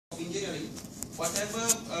whatever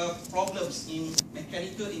problems in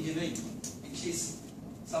mechanical engineering, which is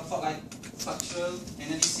some sort like structural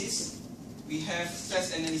analysis, we have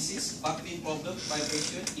stress analysis, buckling problem,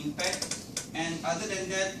 vibration, impact, and other than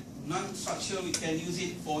that, non-structural, we can use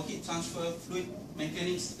it for heat transfer, fluid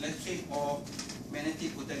mechanics, electric or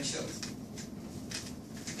magnetic potentials.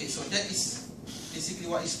 Okay, so that is basically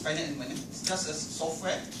what is finite element. It's just a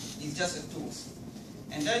software, it's just a tool.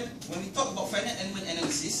 And then when we talk about finite element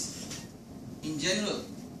analysis, in general,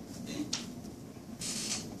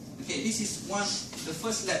 okay, this is the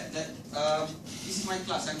first lab that, this is my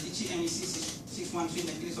class, I'm teaching MEC 613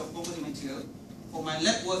 Mechanics of Composite Material. For my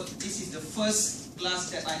lab work, this is the first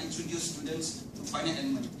class that I introduce students to finite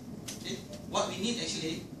element. Okay? What we need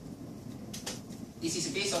actually, this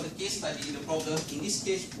is based on the case study, the problem. In this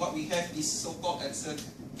case, what we have is so-called as a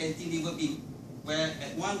cantilever beam, where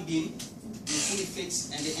at one beam, we fully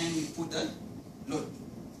fix, and at the end we put a load.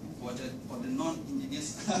 For the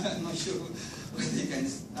non-engineers, I'm not sure whether you can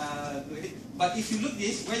do it. But if you look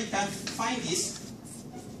this, where you can find this,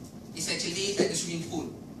 is actually at the swimming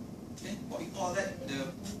pool. Okay? What we call that,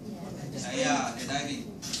 the diving.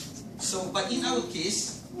 So, but in our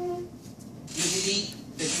case, usually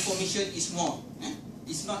the deformation is more.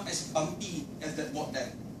 It's not as bumpy as that board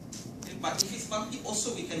there. Okay? But if it's bumpy,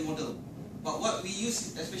 also we can model. But what we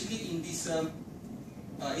use, especially in this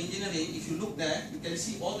engineering, if you look there, you can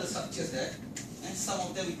see all the structures there, and some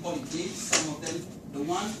of them we call it beams, some of them, the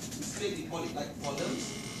one straight we call it like columns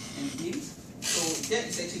and beams. So that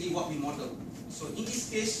is actually what we model. So in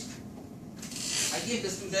this case, I gave the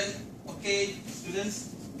student, okay,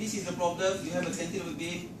 students, this is the problem. You have a cantilever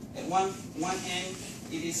beam. At one end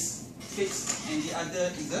it is fixed, and the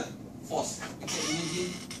other is a force. You can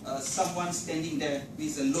imagine someone standing there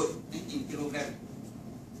with a load in kilogram.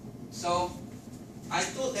 So I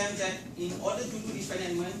told them that in order to do this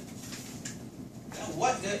finite element,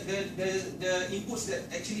 what the inputs that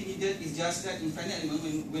actually needed is just that in finite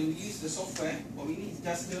element, when we use the software, what we need is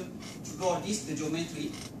just to draw this, the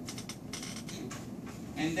geometry,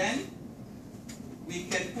 and then we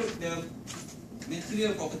can put the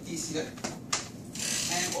material properties here,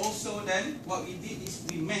 and also then what we did is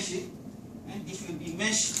we mesh it, and this will be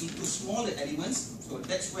meshed into smaller elements. So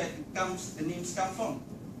that's where the names come from,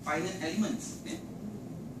 finite elements. Okay?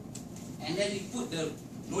 And then we put the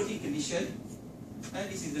loading condition, and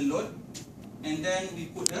this is the load, and then we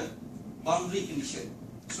put the boundary condition.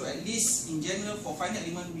 So at least in general for finite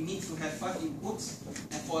element we need to have 5 inputs,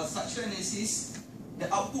 and for structural analysis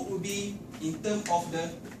the output will be in terms of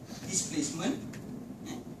the displacement,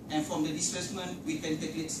 and from the displacement we can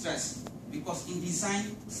calculate stress, because in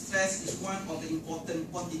design stress is one of the important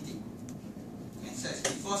quantity.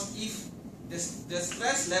 Because if the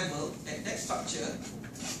stress level at that structure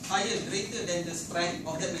higher, greater than the strength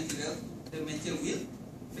of that material, the material will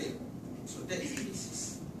fail. So that is the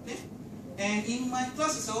basis. Okay? And in my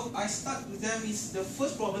class also, I start with them is the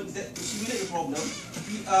first problem is that to simulate the problem,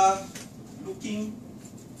 we are looking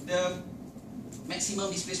the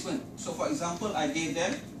maximum displacement. So for example, I gave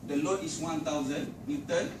them the load is 1000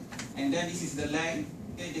 Newton, and then this is the length.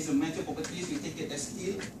 Okay, there's a metal properties, we take it as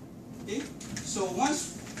steel. Okay, so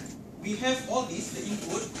once we have all this, the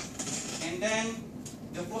input, and then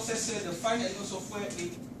the processor, the finite element software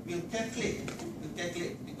will calculate,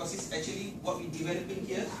 because it's actually what we're developing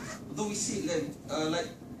here. Although we see like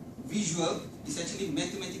visual, it's actually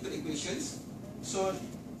mathematical equations. So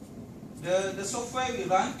the software will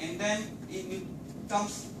run, and then it will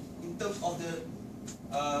comes in terms of the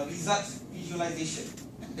results visualization.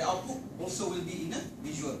 The output also will be in a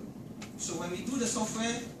visual. So when we do the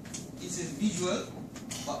software, it's a visual.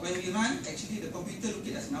 But when we run, actually the computer look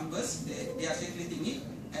at as numbers, they are calculating it,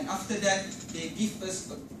 and after that they give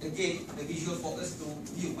us again the visual for us to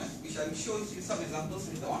view, which I will show you some examples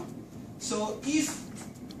later on. So if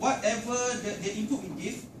whatever the input we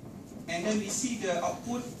give, and then we see the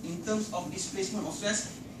output in terms of displacement or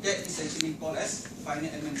stress, that is actually called as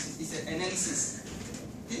finite element analysis. It's an analysis.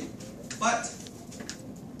 Okay? But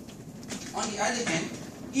on the other hand,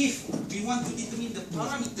 if we want to determine the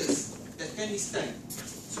parameters that can be studied,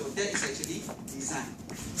 so that is actually design.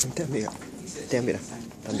 So either we use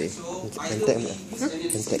analysis or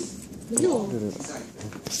design.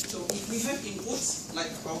 So if we have inputs like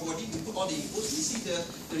our body, we put all the inputs, we see the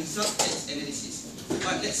result as analysis.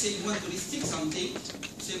 But let's say you want to restrict something,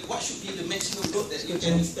 say what should be the maximum load that you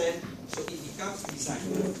can withstand, so it becomes design.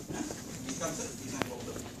 It becomes a design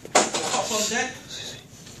problem. So apart from that,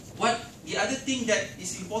 the other thing that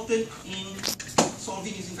is important in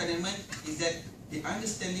solving using finite element is that the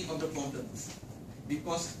understanding of the problems.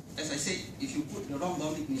 Because as I said, if you put the wrong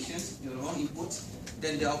boundary conditions, the wrong inputs,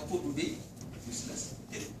 then the output will be useless.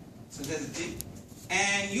 Okay? So that's the thing.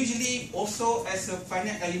 And usually also as a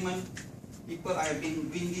finite element people, I have been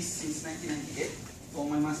doing this since 1998 for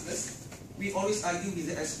my masters. We always argue with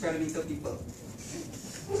the experimental people. Okay?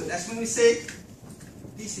 So that's when we say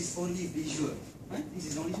this is only visual. Right?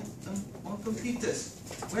 This is only on computers.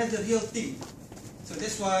 Where's the real thing? So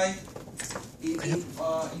that's why in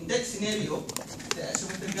that scenario, the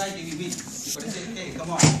experimental guy they will win. Because they say, hey,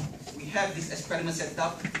 come on, we have this experiment set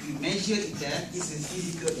up, we measure it there, this is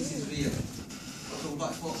physical, this is real. So,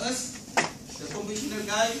 but for us, the conventional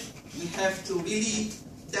guy, we have to really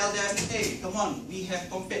tell them, hey, come on, we have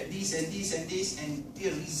compared this and this and this, and the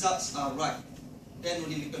results are right. Then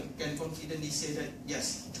only we can confidently say that,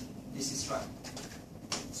 yes, this is right.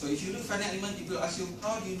 So if you look at finite element, people ask you,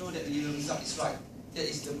 how do you know that the result is right? That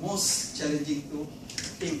is the most challenging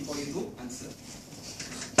thing for you to answer.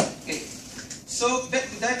 Okay, so back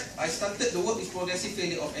to that, I started the work with progressive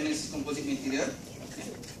failure of analysis composite material.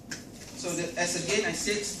 Okay. So that, as again I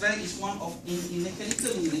said, strength is one of, in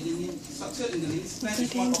mechanical engineering, structural engineering, strength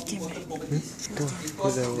is one of important properties.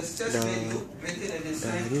 Because of the stress value greater than the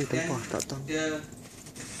strength, then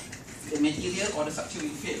the material or the structure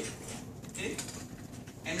will fail. Okay?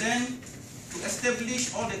 And then to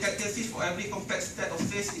establish all the characteristics for every complex set of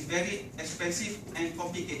phase is very expensive and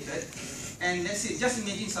complicated. And let's say, just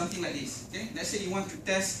imagine something like this. Okay? Let's say you want to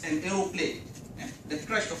test an aeroplane, the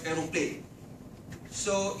crash of aeroplane.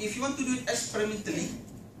 So if you want to do it experimentally,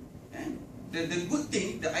 the good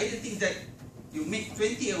thing, the ideal thing is that you make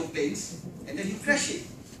 20 aeroplanes and then you crash it.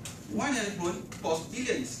 One aeroplane costs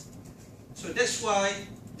billions. So that's why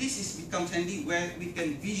this becomes handy where we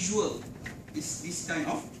can visual this kind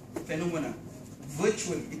of phenomena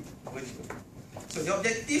virtually. So the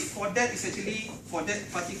objective for that is actually, for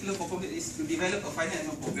that particular problem is to develop a finite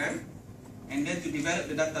element program and then to develop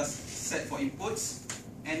the data set for inputs.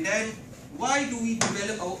 And then why do we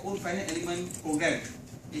develop our own finite element program?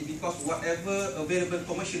 It's because whatever available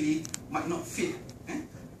commercially might not fit,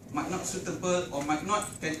 might not suitable, or might not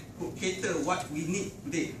cater what we need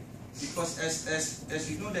today. Because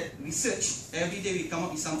as you know that research, every day we come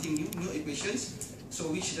up with something new equations, so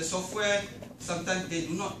which the software, sometimes they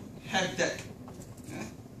do not have that.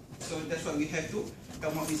 So that's why we have to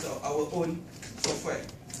come up with our own software.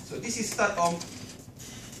 So this is start of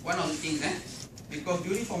one of the things, because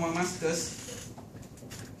during for my masters,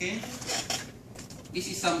 okay, this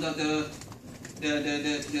is some of the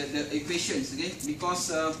equations, okay, because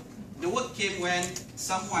the work came when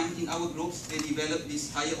someone in our groups, they developed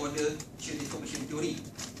this higher order shear deformation theory,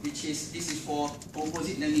 which is, this is for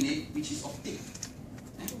composite laminate, which is optic.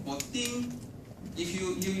 For thin, if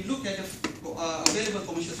you look at the available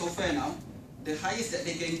commercial software now, the highest that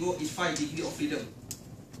they can go is 5 degrees of freedom.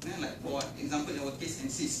 Like for example, in our case,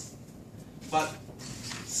 NCIS. But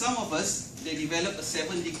some of us, they develop a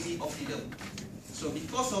 7 degree of freedom. So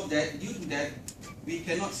because of that, due to that, we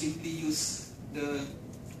cannot simply use the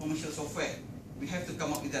commercial software. We have to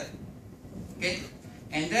come up with that. Okay?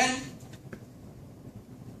 And then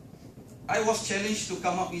I was challenged to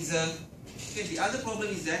come up with the other problem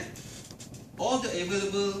is that all the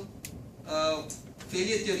available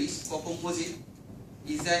failure theories for composite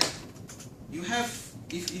is that you have,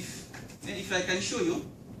 if I can show you,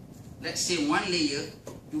 let's say one layer,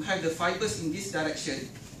 you have the fibers in this direction,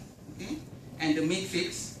 okay, and the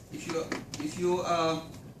matrix. If you are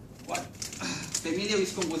familiar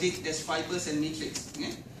with composite, there's fibers and matrix.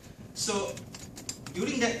 Okay? So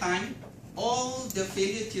during that time, all the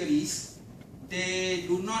failure theories, they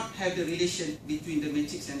do not have the relation between the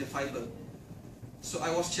matrix and the fiber. So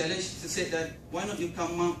I was challenged to say that why not you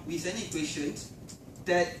come up with an equation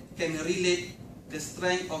that can relate the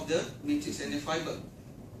strength of the matrix and the fiber.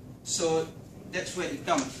 So that's where it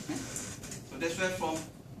comes. So that's where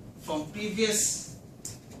from previous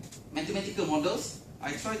mathematical models,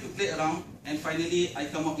 I try to play around and finally I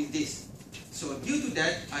come up with this. So due to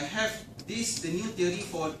that, I have this, the new theory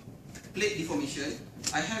for plate deformation.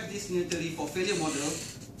 I have this new theory for failure model.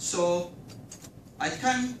 So I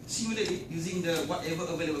can't simulate it using the whatever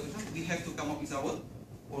available. We have to come up with our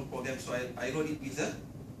own program. So I wrote it with the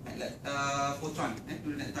Fortran,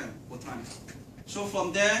 during that time, Fortran. So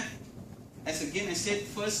from there, as again I said,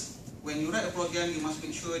 first, when you write a program, you must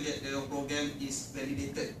make sure that the program is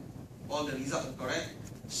validated. All the results are correct.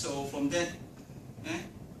 So from that,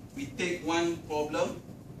 we take one problem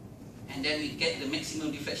and then we get the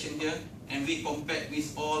maximum deflection here and we compare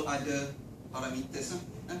with all other parameters,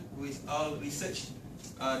 with all research,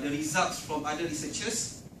 the results from other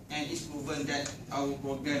researchers, and it's proven that our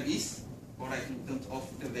program is correct in terms of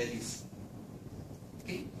the values.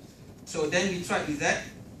 Okay, so then we tried with that.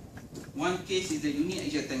 One case is the unit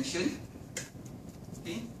axial tension.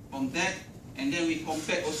 Okay, from that, and then we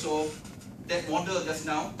compared also that model just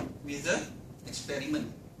now with the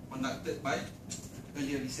experiment conducted by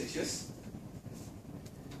earlier researchers.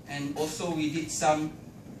 And also we did some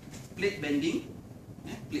plate bending,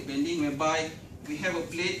 whereby we have a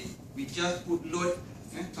plate, we just put load,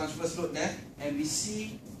 transverse load there, and we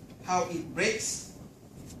see how it breaks.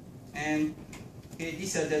 And okay,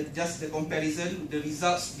 these are just the comparison, the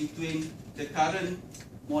results between the current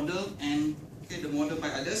model and the model by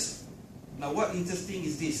others. Now what interesting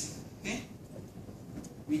is this, okay?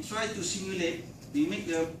 We try to simulate, we make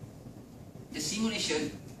the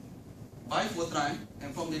simulation by Fortran,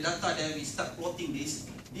 and from the data there we start plotting this.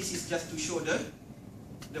 This is just to show the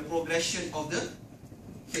progression of the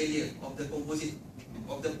failure of the composite,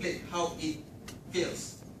 of the plate, how it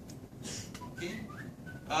fails. Okay.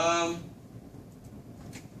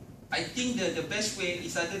 I think the best way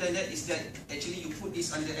is, other than that, is that actually you put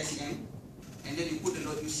this under SEM and then you put the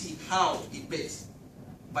load, you see how it breaks.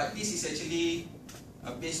 But this is actually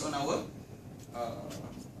based on our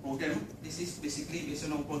program. This is basically based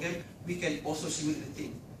on our program. We can also simulate the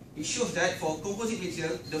thing. It shows that for composite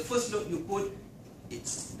material, the first load you put,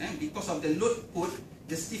 it's because of the load put,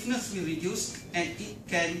 the stiffness will reduce and it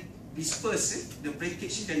can disperse. The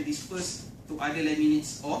breakage can disperse to other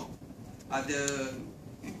laminates or other.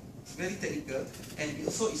 It's very technical, and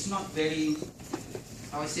also it's not very,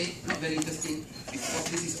 how I say, not very interesting, because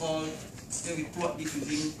this is all, we plot this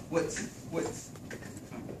using words.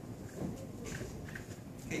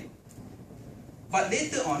 Okay. But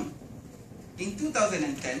later on, in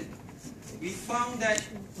 2010, we found that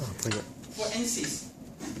for NCs,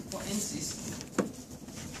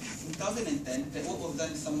 in 2010, that work was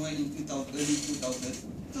done somewhere in early 2000,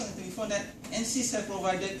 we found that NCs have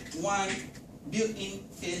provided one built-in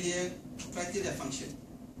failure criteria function.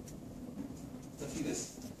 The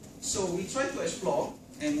figures. So we tried to explore,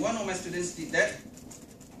 and one of my students did that.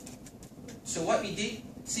 So what we did,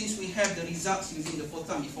 since we have the results using the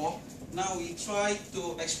Fortran before, now we try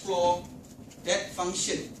to explore that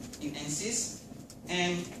function in NCs,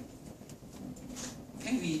 and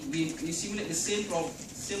we simulate the same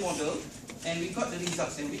model, and we got the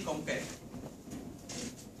results, and we compare.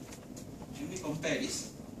 And we compare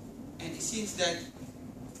this, and it seems that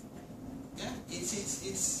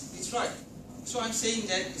it's right. So I'm saying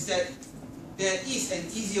that is that there is an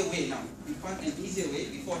easier way now. We found an easier way.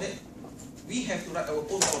 Before that, we have to write our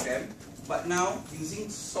own program, but now using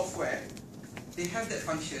software, they have that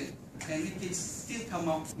function, and we can still come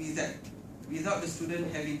out with that without the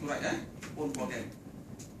student having to write their own program.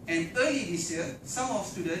 And early this year, some of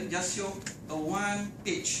students just show a one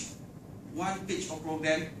page of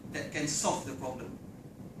program that can solve the problem.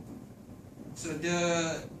 So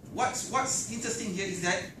what's interesting here is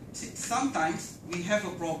that sometimes we have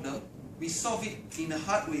a problem, we solve it in a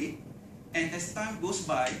hard way, and as time goes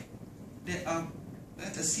by, there's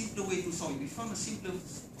a simpler way to solve it. We found a simpler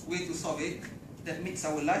way to solve it that makes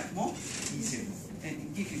our life more easier, and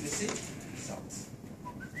it gives you the same results.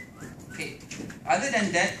 Okay. Other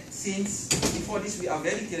than that, since before this we are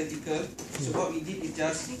very theoretical, so what we did is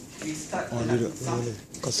just we start conducting some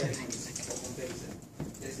experiments for comparison.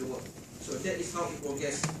 That's the work. So that is how it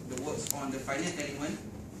progressed, the works on the finite element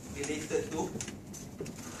related to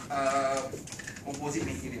composite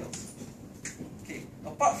materials. Okay.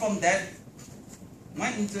 Apart from that,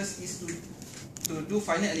 my interest is to do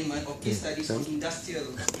finite element or case studies on industrial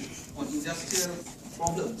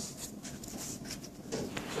problems.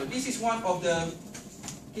 So this is one of the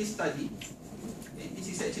case study. This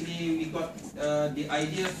is actually, we got the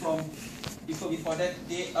idea from before that.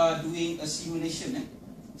 They are doing a simulation.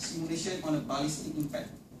 Simulation on a ballistic impact.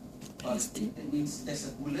 Ballistic, that means there's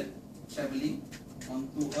a bullet traveling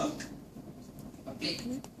onto a plate.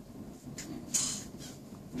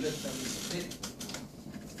 Bullet traveling on a plate.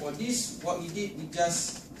 For this, what we did,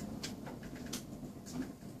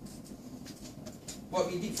 what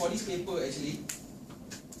we did for this paper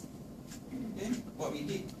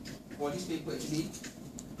actually,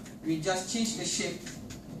 we just changed the shape,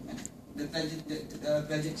 the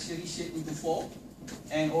trajectory shape into 4,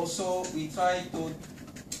 and also we try to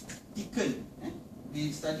thicken.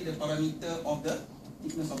 We study the parameter of the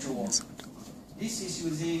thickness of the wall. This is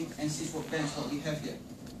using NC for bench what we have here.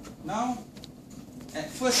 Now, at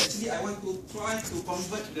first actually I want to try to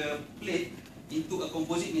convert the plate into a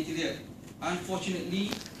composite material.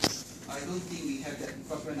 Unfortunately, I don't think we have that,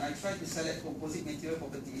 because when I try to select composite material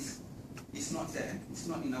properties, it's not there. It's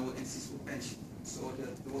not in our NC bench. So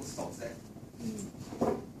the work stops there.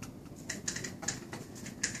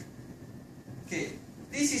 Okay,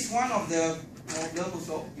 this is one of the problems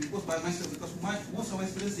also imposed by myself, because most of my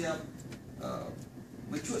students, they are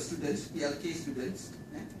mature students, PLK students.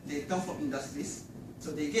 They come from industries.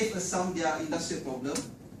 So they gave us some their industrial problem.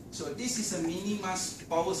 So this is a mini-mass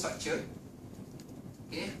power structure,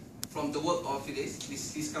 okay, from the work of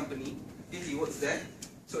this company. Okay, he works there.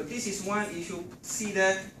 So this is one, if you see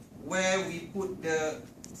that, where we put the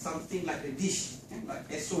something like the dish,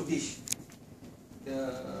 like SO dish.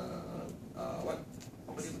 The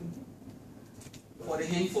for the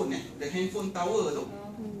handphone tower though.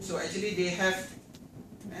 So actually they have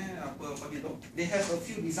they have a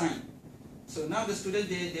few design. So now the student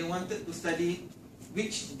they wanted to study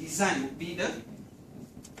which design would be the,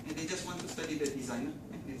 and they just want to study the design.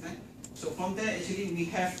 So from there actually we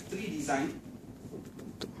have 3 design.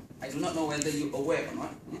 I do not know whether you're aware or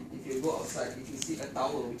not. If you go outside, if you see a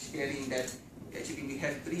tower which carrying that, actually we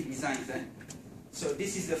have 3 designs. So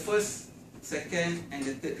this is the first, second, and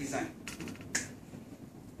the third design.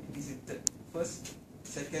 This is the first,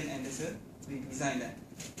 second, and the third design.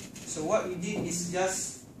 So what we did is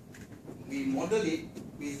just we model it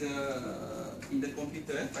with in the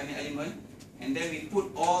computer, Finite Element, and then we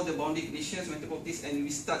put all the boundary conditions, mental properties, and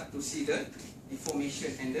we start to see the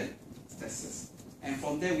deformation and the stresses. And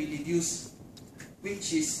from there we deduce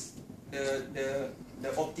which is the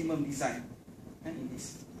optimum design. And in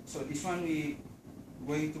this, so this one we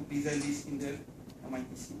going to present this in the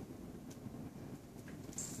MITC.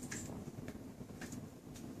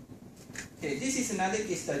 Okay, this is another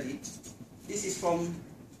case study. This is from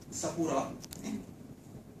Sapura.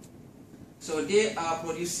 So they are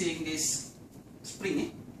producing this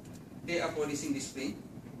spring. They are producing this spring.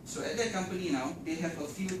 So at that company now, they have a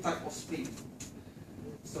few type of spring.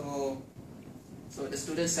 So the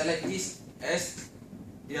students select this as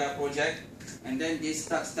their project, and then they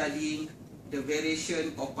start studying the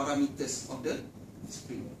variation of parameters of the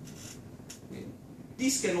spring. Okay.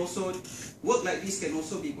 This can also work like this can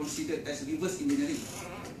also be considered as reverse engineering,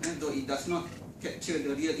 though it does not capture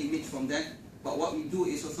the real image from that. But what we do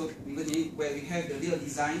is also where we have the real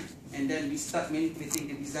design, and then we start manipulating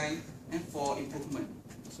the design for improvement.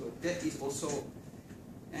 So that is also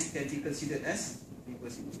can be considered as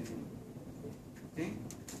reverse engineering. Okay,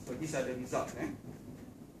 so these are the results.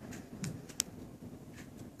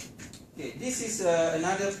 Okay, this is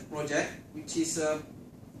another project which is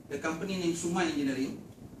the company named Suma Engineering.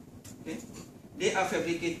 Okay, they are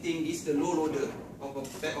fabricating this the low loader of a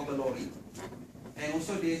back of a lorry, and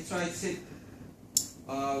also they try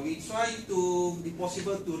we try to be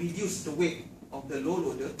possible to reduce the weight of the low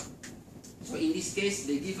loader. So in this case,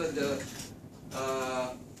 they give us the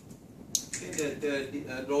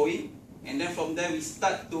drawing, and then from there we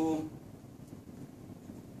start to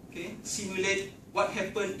simulate what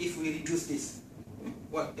happened if we reduce this.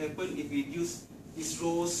 What happened if we reduce these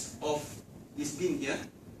rows of this beam here?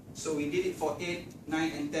 So we did it for 8,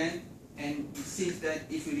 9, and 10, and it seems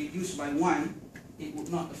that if we reduce by 1, it would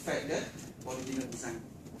not affect the original design.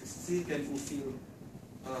 It still can fulfill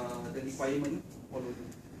the requirement followed.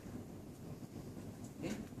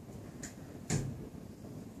 Okay.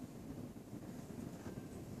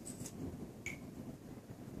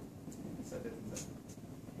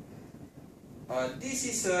 This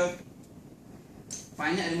is a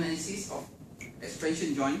finite element analysis of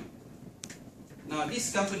expansion joint. Now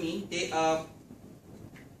this company, they are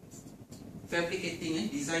fabricating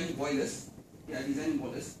and designing boilers. They are designing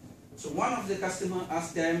boilers. So one of the customer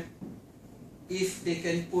asked them if they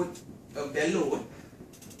can put a bellow.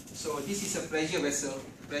 So this is a pressure vessel.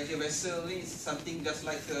 Pressure vessel is something just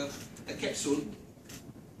like a capsule.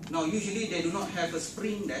 Now usually they do not have a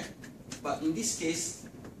spring there, but in this case,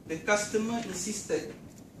 the customer insisted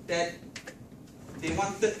that they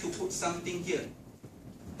wanted to put something here.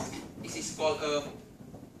 This is called a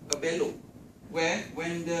bellow, where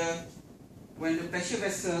when the pressure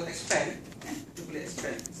vessel expands,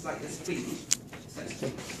 it's like a spring.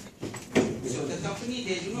 So the company,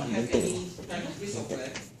 they do not have any kind of piece of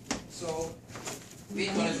software. So we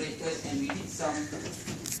collaborated and we did some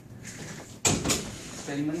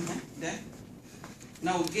experiment there.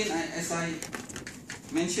 Now again, as I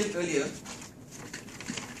mentioned earlier,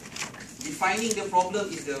 defining the problem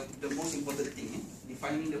is the most important thing.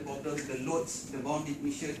 Defining the problem, the loads, the boundary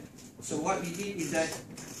emission. So what we did is that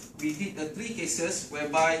we did 3 cases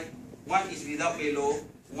whereby one is without bellow,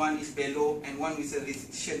 one is bellow, and one is a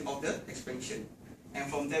restriction of the expansion. And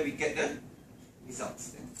from there we get the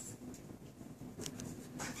results.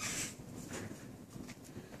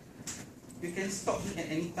 You can stop me at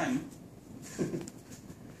any time.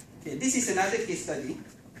 Okay, this is another case study.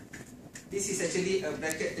 This is actually a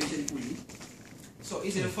bracket tension pulley. So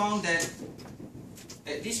it's found that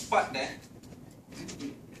at this part there,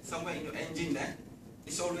 somewhere in your engine there,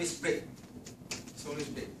 it's always break. solid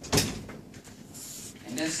plate.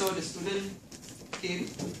 And then so the student came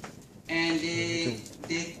and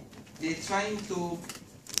they trying to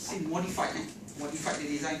modify the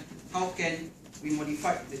design. How can we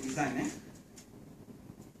modify the design?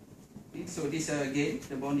 Okay, so this again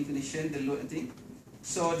the boundary condition, the load thing.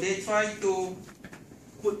 So they try to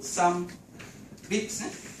put some ribs.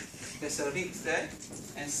 There's a ribs there,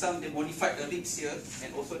 and some they modified the ribs here,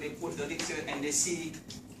 and also they put the ribs here, and they see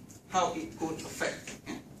how it could affect.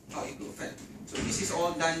 How it could affect. So this is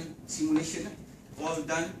all done simulation. All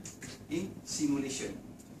done in simulation.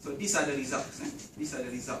 So these are the results. These are the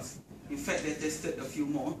results. In fact, they tested a few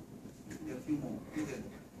more.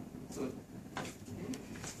 So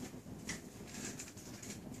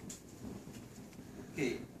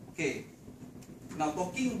okay. Now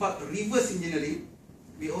talking about reverse engineering,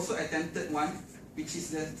 we also attempted one, which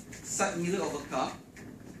is the side mirror of a car.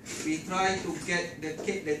 We try to get the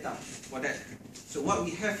CAD data for that. So what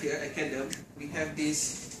we have here at CAD, we have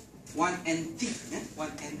this one antique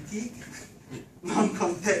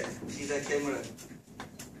non-contact design camera.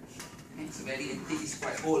 It's very antique, it's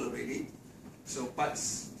quite old already. So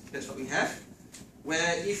parts, that's what we have.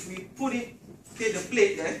 Where if we put it, okay, the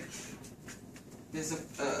plate there, there's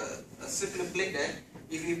a circular plate there.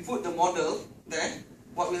 If we put the model there,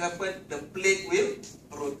 what will happen? The plate will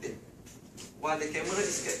rotate. While the camera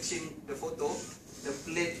is catching the photo, the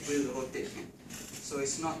plate will rotate. So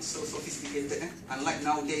it's not so sophisticated. Unlike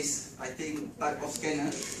nowadays, I think type of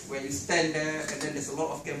scanner where you stand there and then there's a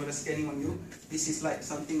lot of cameras scanning on you. This is like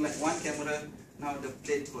something like one camera. Now the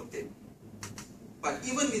plate rotate. But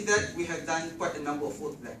even with that, we have done quite a number of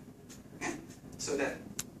work there.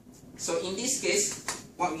 So in this case,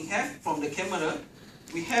 what we have from the camera,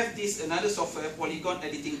 we have this another software, polygon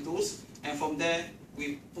editing tools, and from there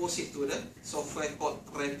we post it to the software called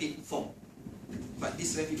Rapid Form. But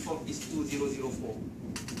this Rapid Form is 2004.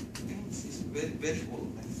 Okay, this is very, very old.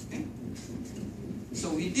 Okay. So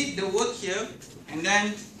we did the work here, and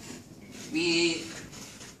then we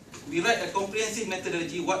write a comprehensive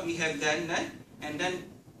methodology, what we have done there, and then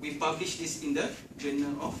we publish this in the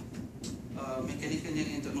Journal of Mechanical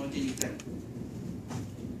Engineering and Technology UiTM.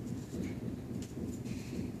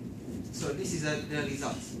 So this is the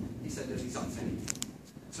results. These are the results.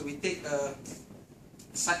 So we take a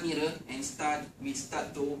side mirror and we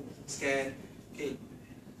start to scan. Okay,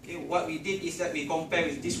 what we did is that we compare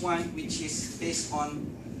with this one, which is based on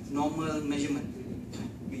normal measurement.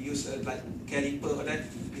 We use like caliper or that,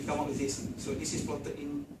 we come up with this. So this is plotted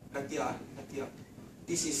in Katia.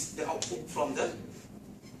 This is the output from the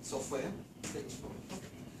software.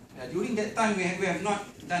 During that time, we have not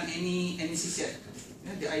done any analysis yet.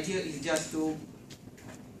 The idea is just to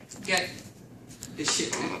get the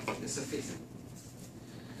shape, the surface.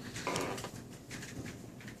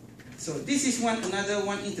 So this is another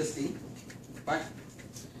one interesting, but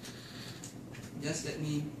just let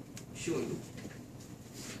me show you.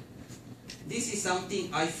 This is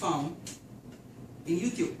something I found in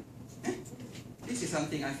YouTube. This is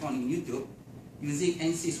something I found in YouTube using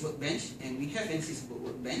ANSYS Workbench, and we have ANSYS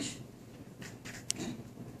Workbench.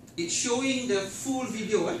 It's showing the full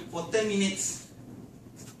video for 10 minutes,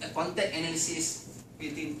 a contact analysis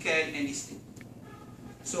between CAD and this thing.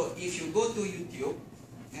 So if you go to YouTube,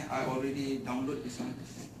 I already downloaded this one.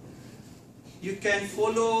 You can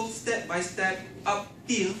follow step by step up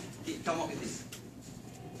till it come up with this.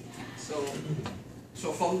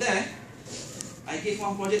 So from there, I gave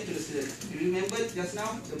one project to the student. You remember just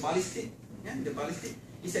now the ballistic? The ballistic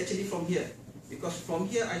is actually from here. Because from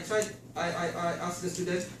here I asked the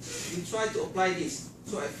student, we try to apply this.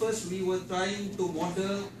 So at first we were trying to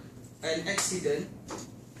model an accident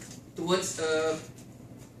towards a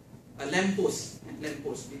lamppost.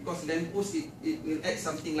 Because lamppost it will add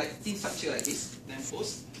something like thin structure like this,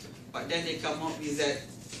 lamppost. But then they come up with that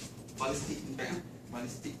ballistic impact.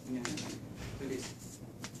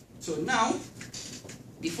 So now,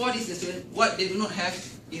 before this, the student, what they do not have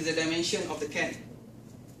is the dimension of the can.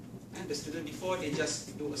 And the student before they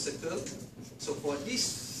just do a circle. So for this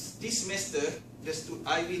semester,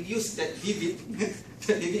 I will use that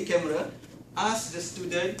vivid camera, ask the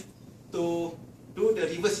student to do the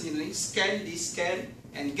reverse engineering, scan this can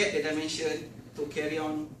and get the dimension to carry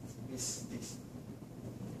on this.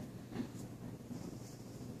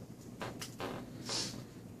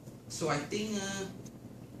 So I think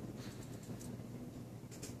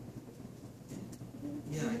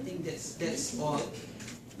I think that's all.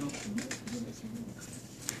 No.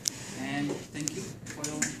 And thank you for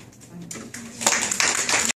your time.